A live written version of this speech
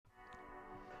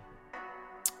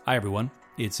Hi everyone,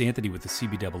 it's Anthony with the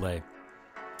CBAA.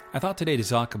 I thought today to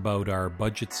talk about our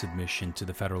budget submission to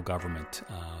the federal government,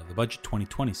 the Budget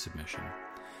 2020 submission.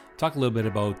 Talk a little bit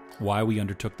about why we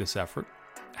undertook this effort,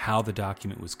 how the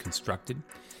document was constructed,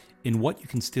 and what you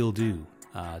can still do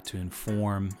to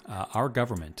inform our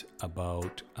government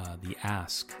about the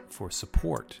ask for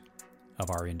support of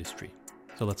our industry.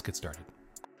 So let's get started.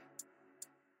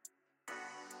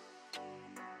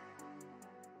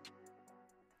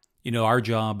 You know, our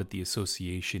job at the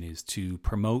association is to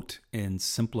promote and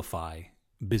simplify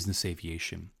business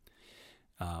aviation.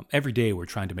 Every day we're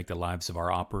trying to make the lives of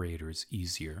our operators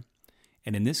easier.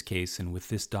 And in this case, and with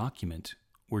this document,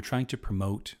 we're trying to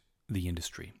promote the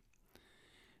industry.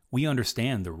 We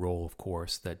understand the role, of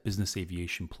course, that business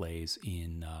aviation plays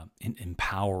in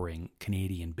empowering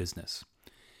Canadian business.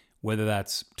 Whether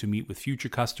that's to meet with future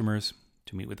customers,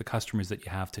 to meet with the customers that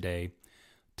you have today,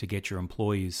 to get your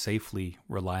employees safely,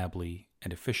 reliably,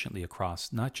 and efficiently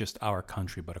across not just our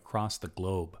country, but across the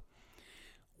globe.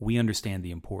 We understand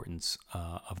the importance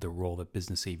of the role that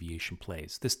business aviation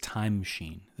plays. This time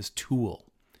machine, this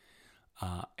tool,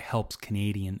 helps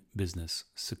Canadian business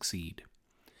succeed.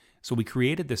 So we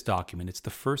created this document. It's the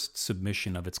first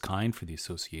submission of its kind for the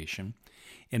association,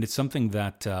 and it's something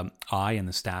that I and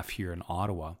the staff here in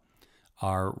Ottawa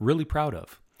are really proud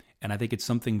of. And I think it's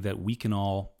something that we can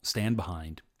all stand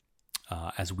behind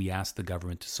as we ask the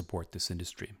government to support this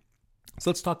industry. So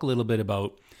let's talk a little bit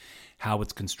about how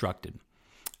it's constructed.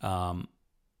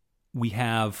 We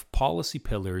have policy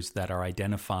pillars that are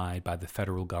identified by the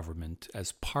federal government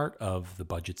as part of the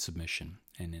budget submission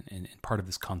and part of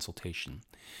this consultation.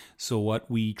 So what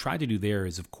we try to do there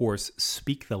is, of course,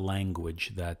 speak the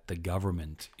language that the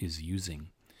government is using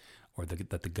or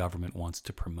that the government wants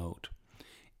to promote.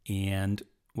 And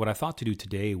what I thought to do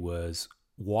today was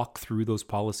walk through those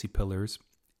policy pillars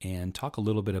and talk a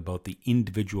little bit about the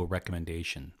individual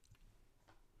recommendation.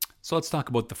 So let's talk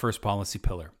about the first policy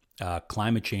pillar,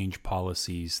 climate change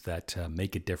policies that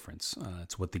make a difference.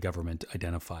 It's what the government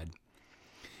identified.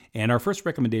 And our first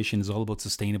recommendation is all about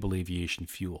sustainable aviation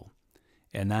fuel.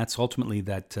 And that's ultimately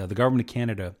that the government of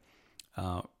Canada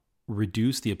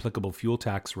reduce the applicable fuel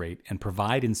tax rate and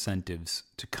provide incentives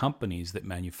to companies that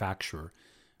manufacture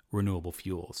renewable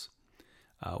fuels.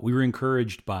 We were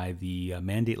encouraged by the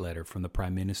mandate letter from the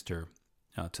Prime Minister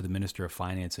to the Minister of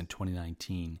Finance in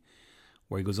 2019,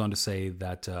 where he goes on to say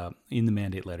that in the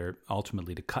mandate letter,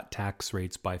 ultimately to cut tax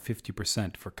rates by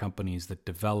 50% for companies that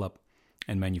develop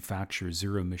and manufacture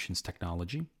zero emissions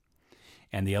technology.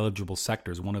 And the eligible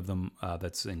sectors, one of them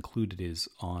that's included is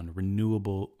on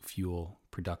renewable fuel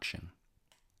production.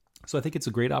 So I think it's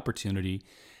a great opportunity,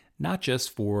 not just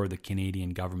for the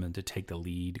Canadian government to take the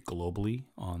lead globally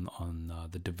on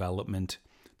the development,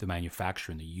 the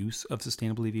manufacture, and the use of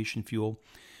sustainable aviation fuel,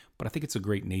 but I think it's a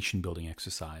great nation-building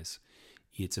exercise.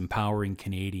 It's empowering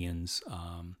Canadians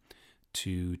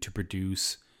to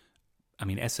produce. I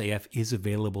mean, SAF is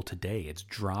available today. It's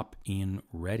drop-in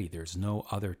ready. There's no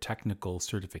other technical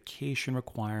certification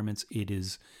requirements. It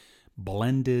is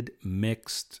blended,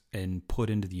 mixed, and put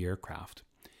into the aircraft.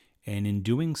 And in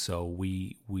doing so,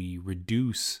 we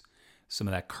reduce some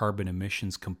of that carbon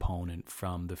emissions component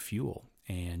from the fuel.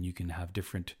 And you can have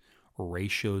different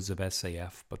ratios of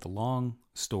SAF. But the long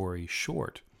story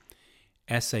short,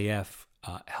 SAF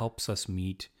helps us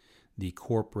meet the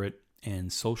corporate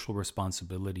and social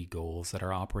responsibility goals that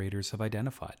our operators have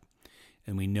identified.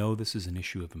 And we know this is an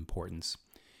issue of importance.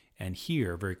 And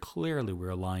here, very clearly, we're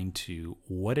aligned to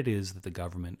what it is that the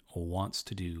government wants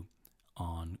to do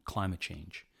on climate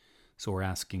change. So we're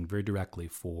asking very directly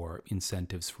for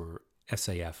incentives for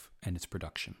SAF and its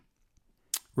production.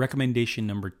 Recommendation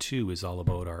number 2 is all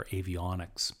about our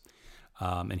avionics.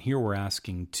 And here we're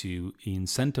asking to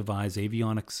incentivize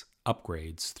avionics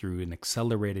upgrades through an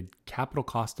accelerated capital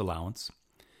cost allowance,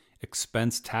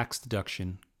 expense tax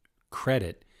deduction,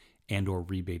 credit, and or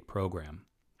rebate program.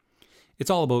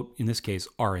 It's all about, in this case,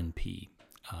 R&P.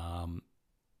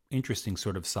 Interesting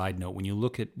sort of side note, when you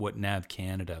look at what NAV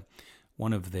Canada,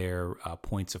 one of their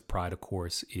points of pride, of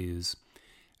course, is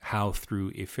how through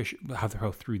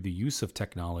the use of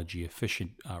technology,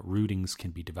 efficient routings can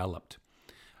be developed.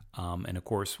 And of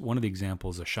course, one of the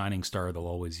examples, a shining star they'll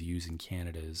always use in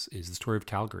Canada is the story of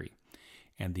Calgary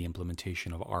and the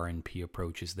implementation of R&P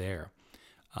approaches there.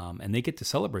 And they get to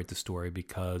celebrate the story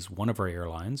because one of our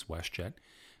airlines, WestJet,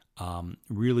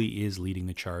 really is leading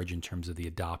the charge in terms of the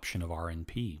adoption of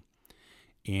R&P.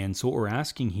 And so what we're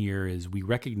asking here is we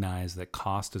recognize that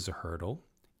cost is a hurdle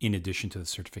in addition to the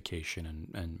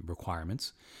certification and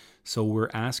requirements. So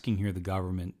we're asking here the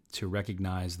government to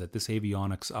recognize that this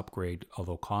avionics upgrade,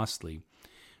 although costly,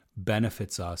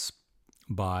 benefits us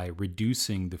by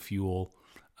reducing the fuel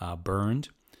burned,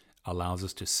 allows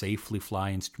us to safely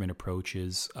fly instrument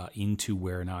approaches into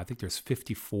where now I think there's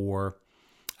 54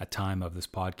 at time of this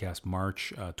podcast,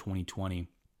 March 2020.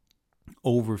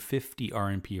 Over 50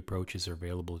 RNP approaches are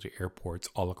available to airports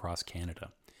all across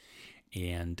Canada.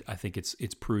 And I think it's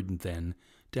prudent then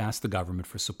to ask the government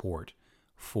for support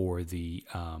for the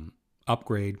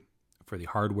upgrade, for the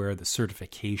hardware, the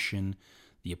certification,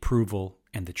 the approval,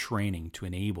 and the training to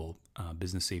enable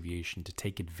business aviation to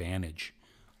take advantage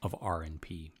of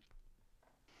RNP.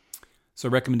 So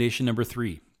recommendation number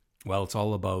 3, well, it's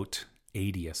all about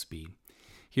ADS-B.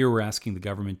 Here we're asking the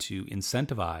government to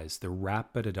incentivize the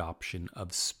rapid adoption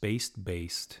of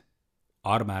space-based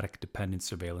automatic dependent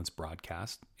surveillance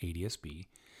broadcast, ADS-B,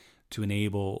 to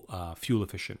enable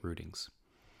fuel-efficient routings.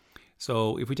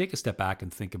 So if we take a step back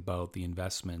and think about the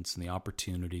investments and the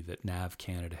opportunity that NAV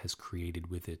Canada has created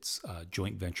with its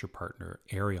joint venture partner,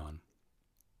 Aviation,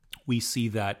 we see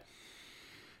that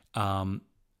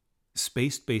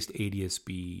space-based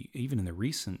ADS-B, even in the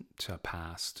recent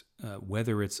past,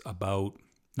 whether it's about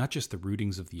not just the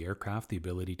routings of the aircraft, the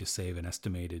ability to save an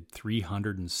estimated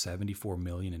 $374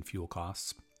 million in fuel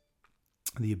costs,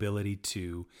 the ability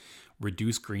to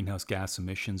reduce greenhouse gas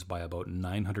emissions by about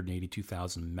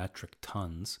 982,000 metric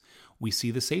tons, we see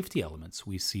the safety elements.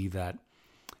 We see that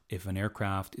if an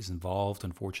aircraft is involved,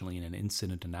 unfortunately, in an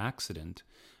incident, an accident,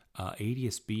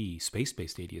 ADS-B,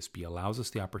 space-based ADS-B, allows us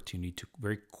the opportunity to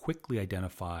very quickly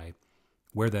identify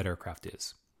where that aircraft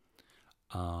is.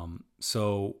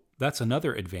 So that's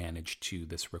another advantage to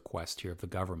this request here of the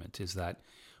government, is that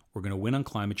we're going to win on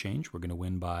climate change. We're going to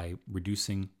win by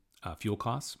reducing fuel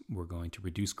costs. We're going to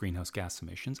reduce greenhouse gas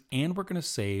emissions, and we're going to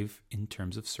save in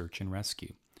terms of search and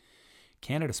rescue.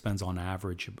 Canada spends on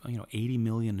average, $80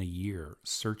 million a year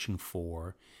searching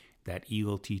for that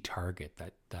ELT target,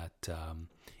 that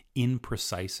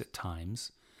imprecise at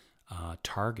times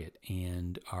target,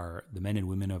 and the men and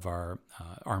women of our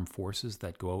armed forces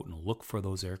that go out and look for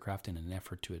those aircraft in an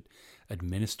effort to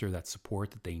administer that support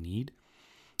that they need.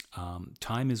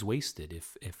 Time is wasted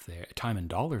if time and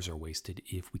dollars are wasted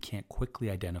if we can't quickly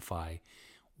identify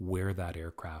where that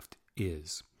aircraft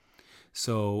is.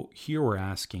 So here we're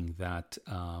asking that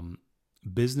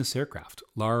business aircraft,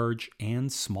 large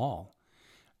and small,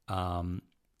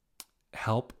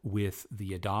 help with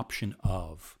the adoption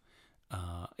of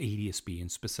ADS-B,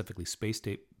 and specifically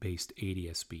space-based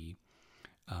ADS-B.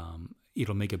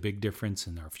 It'll make a big difference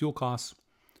in our fuel costs,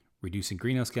 reducing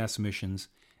greenhouse gas emissions,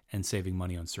 and saving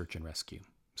money on search and rescue.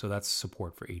 So that's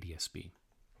support for ADS-B.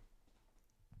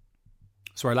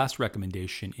 So our last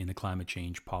recommendation in the climate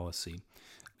change policy,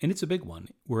 and it's a big one.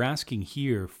 We're asking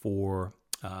here for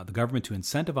the government to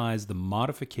incentivize the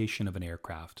modification of an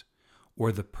aircraft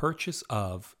or the purchase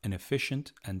of an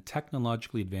efficient and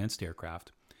technologically advanced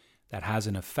aircraft that has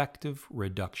an effective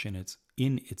reduction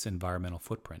in its environmental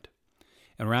footprint.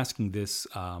 And we're asking this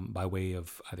by way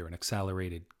of either an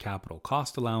accelerated capital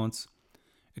cost allowance,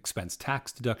 expense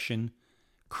tax deduction,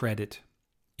 credit,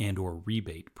 and or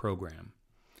rebate program.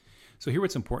 So here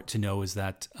what's important to know is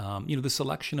that the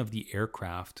selection of the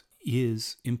aircraft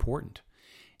is important.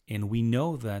 And we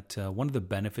know that one of the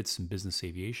benefits in business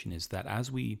aviation is that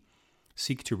as we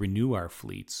seek to renew our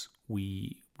fleets,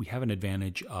 we have an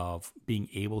advantage of being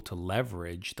able to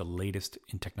leverage the latest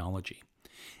in technology.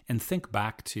 And think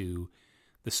back to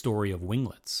the story of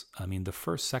winglets. I mean, the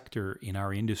first sector in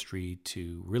our industry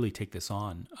to really take this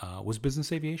on was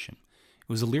business aviation. It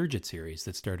was the Learjet series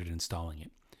that started installing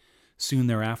it. Soon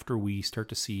thereafter, we start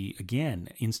to see, again,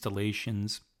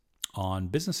 installations on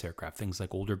business aircraft, things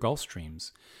like older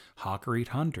Gulfstreams, Hawker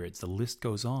 800s, the list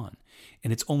goes on.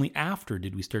 And it's only after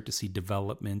did we start to see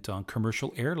development on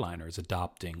commercial airliners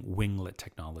adopting winglet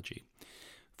technology.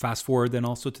 Fast forward then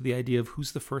also to the idea of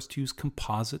who's the first to use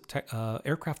composite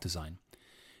aircraft design.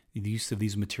 The use of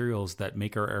these materials that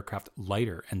make our aircraft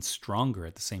lighter and stronger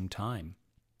at the same time.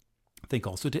 Think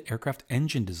also to aircraft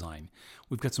engine design.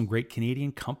 We've got some great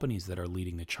Canadian companies that are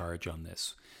leading the charge on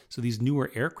this. So these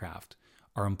newer aircraft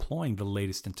are employing the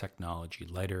latest in technology,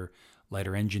 lighter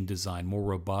engine design, more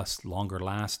robust, longer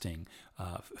lasting,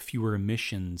 fewer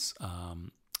emissions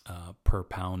per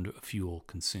pound of fuel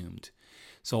consumed.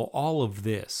 So all of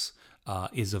this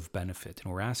is of benefit.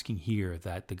 And we're asking here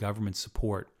that the government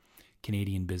support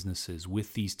Canadian businesses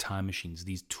with these time machines,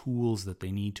 these tools that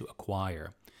they need to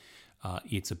acquire.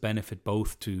 It's a benefit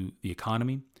both to the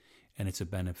economy and it's a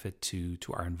benefit to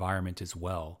our environment as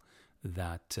well,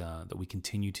 that we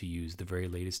continue to use the very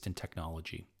latest in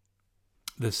technology.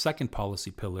 The second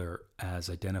policy pillar, as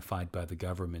identified by the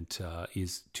government,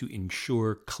 is to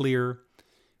ensure clear,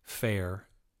 fair,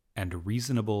 and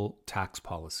reasonable tax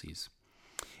policies.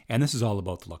 And this is all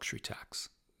about the luxury tax.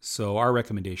 So our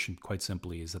recommendation, quite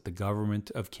simply, is that the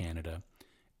government of Canada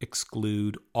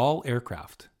exclude all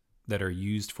aircraft that are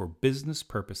used for business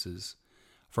purposes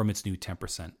from its new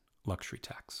 10% luxury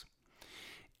tax.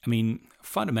 I mean,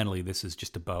 fundamentally, this is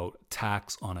just about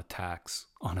tax on a tax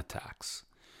on a tax.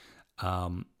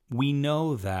 We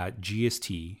know that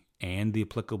GST and the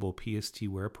applicable PST,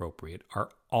 where appropriate, are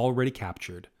already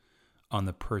captured on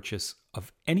the purchase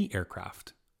of any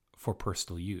aircraft for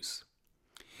personal use.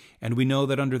 And we know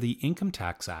that under the Income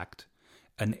Tax Act,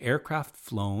 an aircraft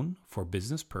flown for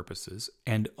business purposes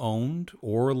and owned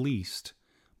or leased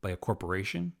by a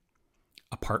corporation,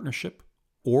 a partnership,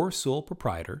 or sole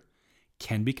proprietor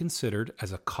can be considered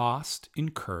as a cost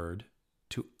incurred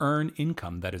to earn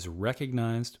income that is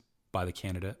recognized by the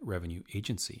Canada Revenue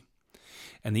Agency.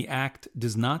 And the Act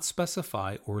does not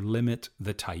specify or limit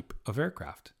the type of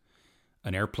aircraft.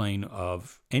 An airplane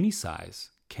of any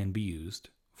size can be used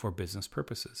for business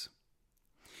purposes.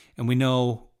 And we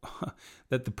know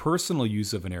that the personal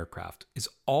use of an aircraft is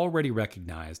already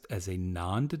recognized as a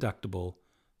non-deductible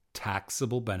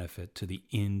taxable benefit to the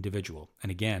individual.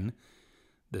 And again,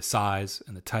 the size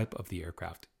and the type of the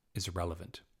aircraft is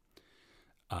irrelevant.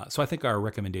 So I think our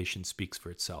recommendation speaks for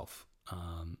itself.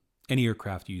 Any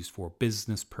aircraft used for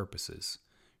business purposes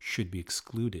should be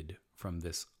excluded from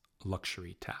this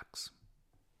luxury tax.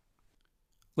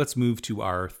 Let's move to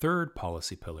our third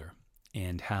policy pillar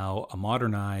and how a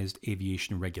modernized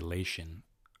aviation regulation,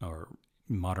 or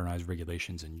modernized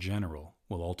regulations in general,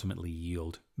 will ultimately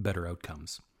yield better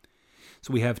outcomes.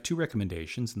 So we have two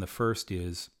recommendations, and the first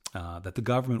is that the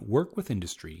government work with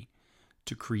industry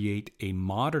to create a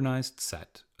modernized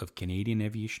set of Canadian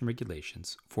aviation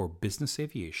regulations for business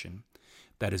aviation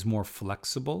that is more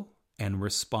flexible and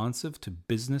responsive to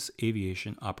business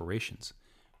aviation operations,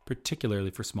 particularly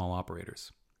for small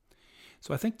operators.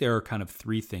 So I think there are kind of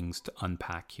three things to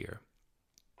unpack here.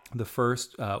 The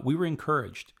first, we were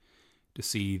encouraged to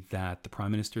see that the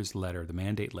Prime Minister's letter, the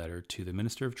mandate letter to the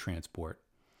Minister of Transport,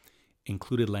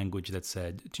 included language that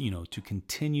said, to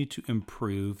continue to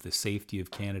improve the safety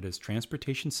of Canada's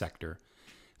transportation sector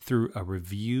through a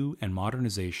review and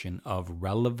modernization of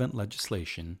relevant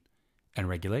legislation and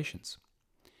regulations.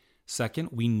 Second,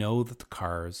 we know that the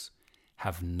cars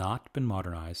have not been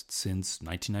modernized since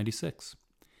 1996.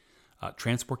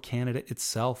 Transport Canada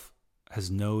itself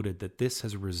has noted that this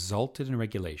has resulted in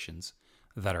regulations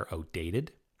that are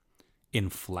outdated,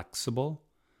 inflexible,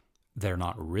 they're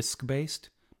not risk-based,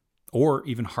 or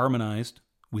even harmonized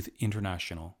with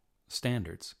international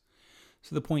standards.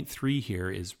 So the point three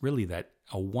here is really that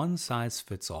a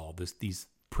one-size-fits-all, these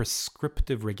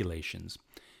prescriptive regulations,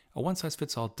 a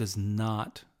one-size-fits-all does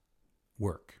not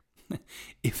work.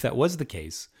 If that was the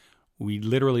case, we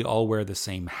literally all wear the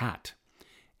same hat.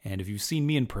 And if you've seen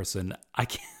me in person, I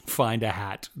can't find a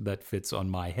hat that fits on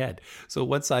my head. So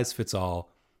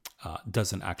one-size-fits-all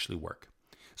doesn't actually work.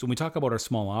 So when we talk about our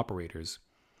small operators,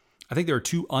 I think there are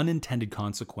two unintended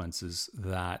consequences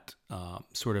that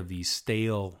sort of these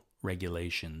stale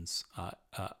regulations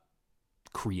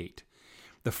create.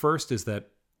 The first is that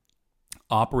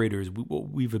operators, what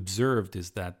we've observed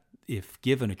is that if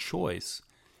given a choice,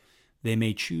 they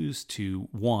may choose to,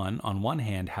 on one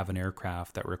hand, have an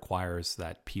aircraft that requires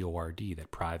that PORD, that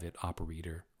private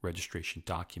operator registration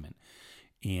document,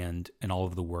 and all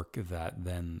of the work that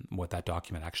then what that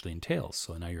document actually entails.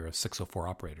 So now you're a 604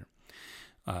 operator.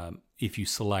 If you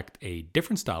select a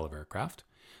different style of aircraft,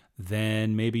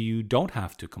 then maybe you don't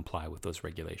have to comply with those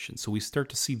regulations. So we start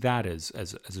to see that as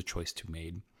a choice to be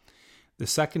made. The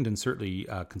second, and certainly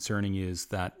concerning, is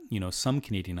that some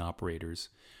Canadian operators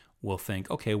will think,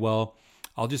 okay, well,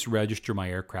 I'll just register my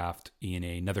aircraft in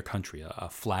another country, a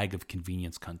flag of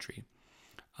convenience country,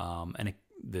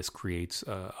 this creates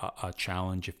a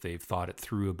challenge if they've thought it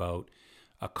through about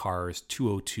a CARS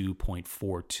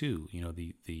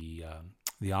 202.42,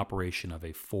 the operation of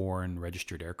a foreign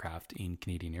registered aircraft in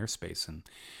Canadian airspace and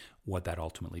what that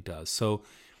ultimately does. So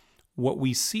what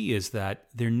we see is that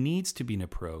there needs to be an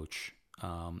approach,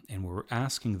 and we're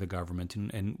asking the government,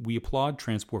 and we applaud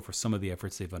Transport for some of the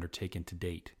efforts they've undertaken to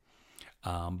date,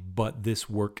 but this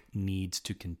work needs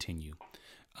to continue.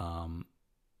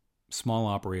 Small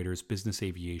operators, business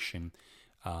aviation,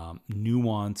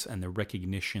 nuance, and the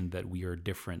recognition that we are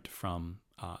different from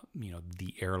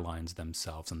the airlines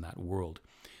themselves in that world.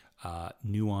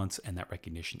 Nuance and that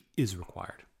recognition is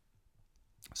required.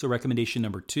 So recommendation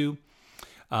number 2,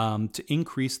 to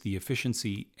increase the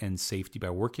efficiency and safety by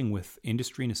working with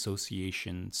industry and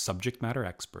association subject matter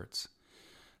experts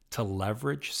to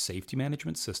leverage safety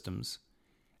management systems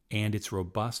and its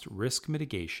robust risk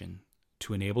mitigation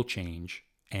to enable change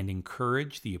and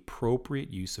encourage the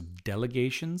appropriate use of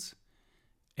delegations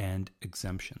and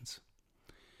exemptions.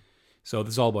 So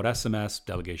this is all about SMS,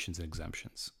 delegations, and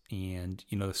exemptions. And,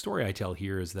 the story I tell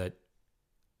here is that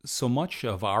so much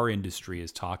of our industry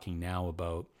is talking now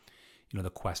about, the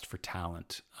quest for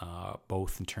talent,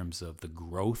 both in terms of the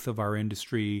growth of our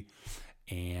industry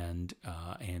and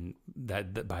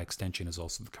that by extension is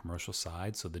also the commercial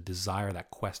side. So the desire, that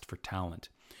quest for talent.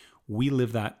 We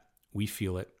live that, we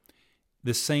feel it.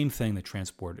 The same thing that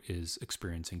transport is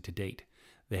experiencing to date.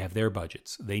 They have their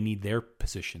budgets. They need their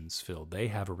positions filled. They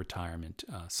have a retirement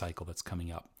cycle that's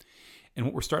coming up. And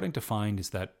what we're starting to find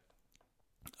is that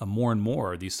more and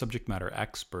more these subject matter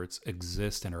experts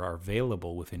exist and are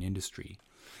available within industry.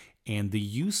 And the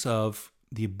use of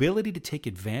the ability to take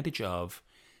advantage of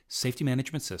safety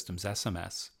management systems,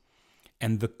 SMS,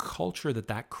 and the culture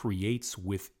that creates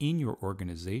within your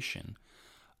organization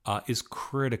is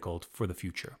critical for the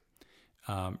future.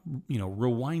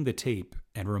 Rewind the tape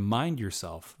and remind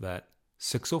yourself that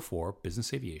 604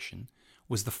 Business Aviation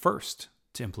was the first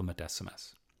to implement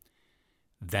SMS.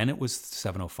 Then it was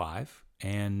 705,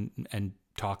 and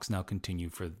talks now continue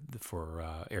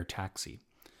for air taxi.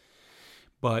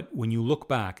 But when you look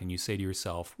back and you say to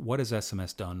yourself, what has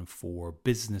SMS done for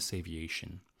business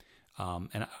aviation?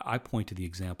 And I point to the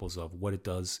examples of what it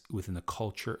does within the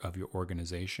culture of your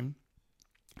organization,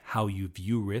 how you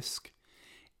view risk,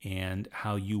 and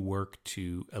how you work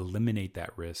to eliminate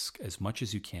that risk as much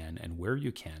as you can and where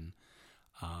you can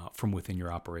from within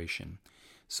your operation.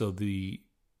 So the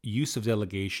use of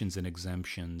delegations and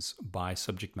exemptions by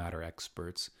subject matter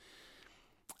experts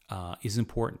is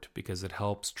important because it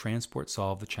helps transport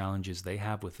solve the challenges they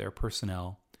have with their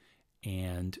personnel,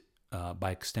 and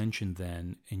by extension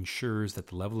then ensures that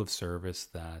the level of service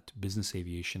that business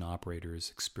aviation operators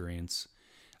experience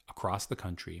across the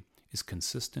country is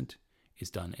consistent,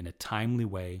 is done in a timely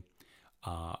way,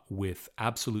 with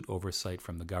absolute oversight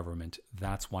from the government.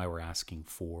 That's why we're asking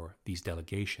for these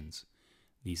delegations,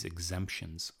 these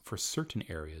exemptions for certain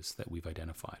areas that we've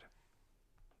identified.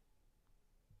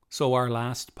 So our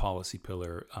last policy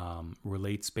pillar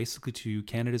relates basically to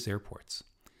Canada's airports.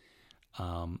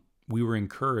 We were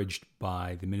encouraged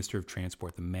by the Minister of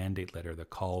Transport, the mandate letter that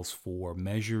calls for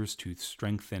measures to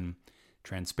strengthen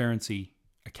transparency,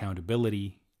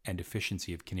 accountability, and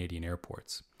efficiency of Canadian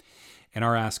airports. And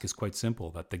our ask is quite simple,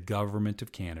 that the Government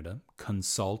of Canada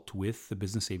consult with the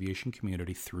business aviation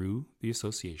community through the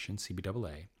association,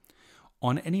 CBAA,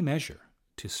 on any measure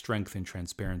to strengthen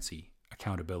transparency,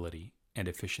 accountability, and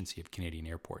efficiency of Canadian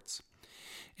airports.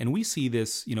 And we see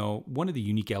this, one of the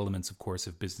unique elements, of course,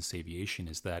 of business aviation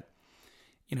is that,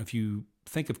 if you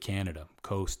think of Canada,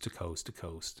 coast to coast to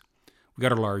coast, we've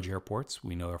got our large airports.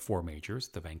 We know our four majors,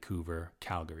 the Vancouver,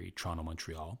 Calgary, Toronto,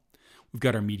 Montreal. We've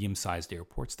got our medium-sized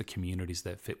airports, the communities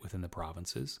that fit within the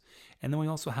provinces. And then we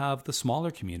also have the smaller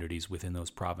communities within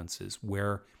those provinces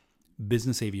where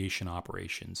business aviation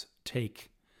operations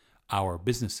take our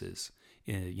businesses,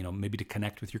 maybe to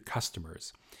connect with your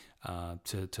customers,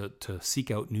 to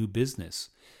seek out new business,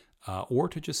 or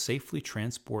to just safely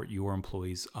transport your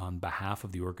employees on behalf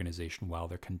of the organization while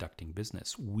they're conducting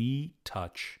business. We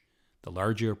touch the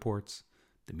large airports,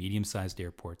 the medium-sized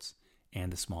airports,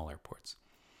 and the small airports.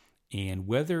 And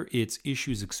whether it's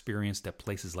issues experienced at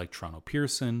places like Toronto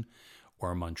Pearson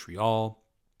or Montreal,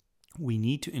 we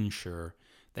need to ensure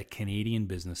that Canadian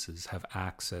businesses have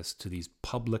access to these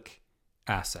public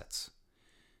assets.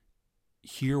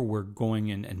 Here we're going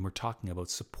in and we're talking about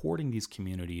supporting these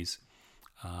communities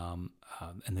and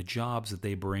the jobs that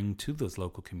they bring to those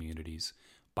local communities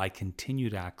by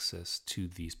continued access to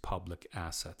these public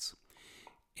assets.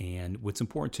 And what's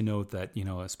important to note that,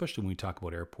 especially when we talk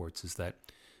about airports, is that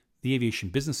the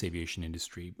business aviation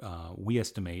industry, we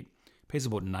estimate, pays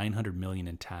about $900 million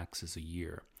in taxes a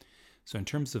year. So in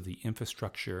terms of the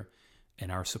infrastructure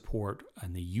and our support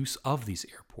and the use of these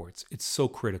airports, it's so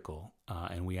critical.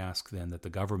 And we ask then that the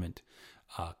government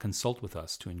consult with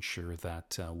us to ensure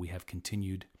that we have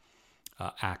continued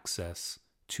access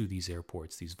to these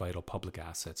airports, these vital public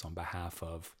assets on behalf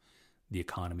of the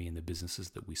economy and the businesses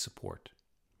that we support.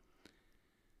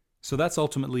 So that's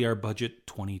ultimately our Budget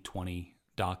 2020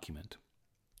 document.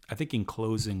 I think in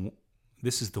closing,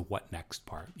 this is the what next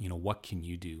part. What can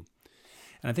you do?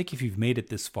 And I think if you've made it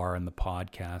this far in the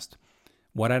podcast,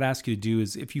 what I'd ask you to do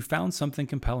is, if you found something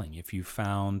compelling, if you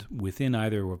found within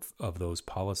either of those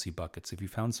policy buckets, if you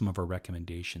found some of our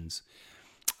recommendations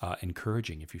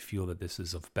encouraging, if you feel that this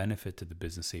is of benefit to the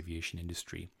business aviation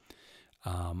industry,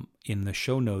 in the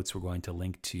show notes, we're going to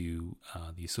link to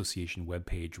the association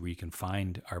webpage where you can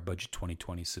find our Budget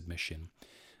 2020 submission,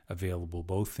 available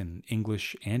both in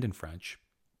English and in French.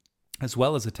 as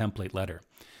well as a template letter.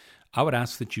 I would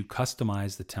ask that you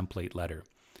customize the template letter.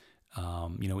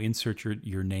 Insert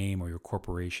your name or your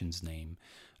corporation's name.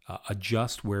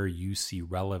 Adjust where you see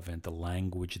relevant the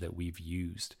language that we've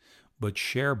used, but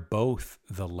share both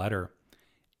the letter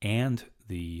and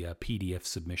the PDF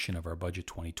submission of our Budget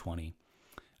 2020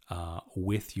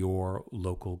 with your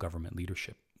local government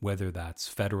leadership, whether that's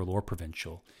federal or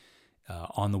provincial.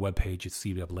 On the webpage at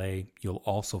CWA, you'll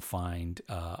also find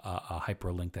a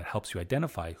hyperlink that helps you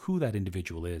identify who that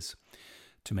individual is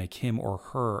to make him or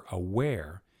her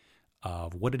aware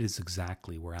of what it is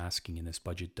exactly we're asking in this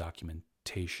budget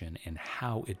documentation and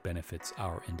how it benefits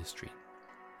our industry.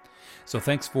 So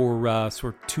thanks for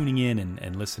sort of tuning in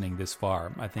and listening this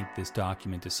far. I think this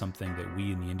document is something that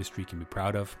we in the industry can be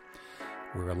proud of.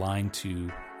 We're aligned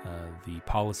to the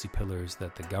policy pillars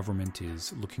that the government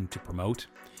is looking to promote,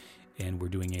 and we're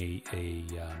doing a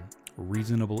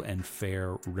reasonable and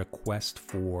fair request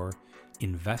for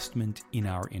investment in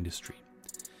our industry.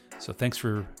 So thanks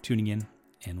for tuning in,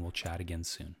 and we'll chat again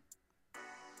soon.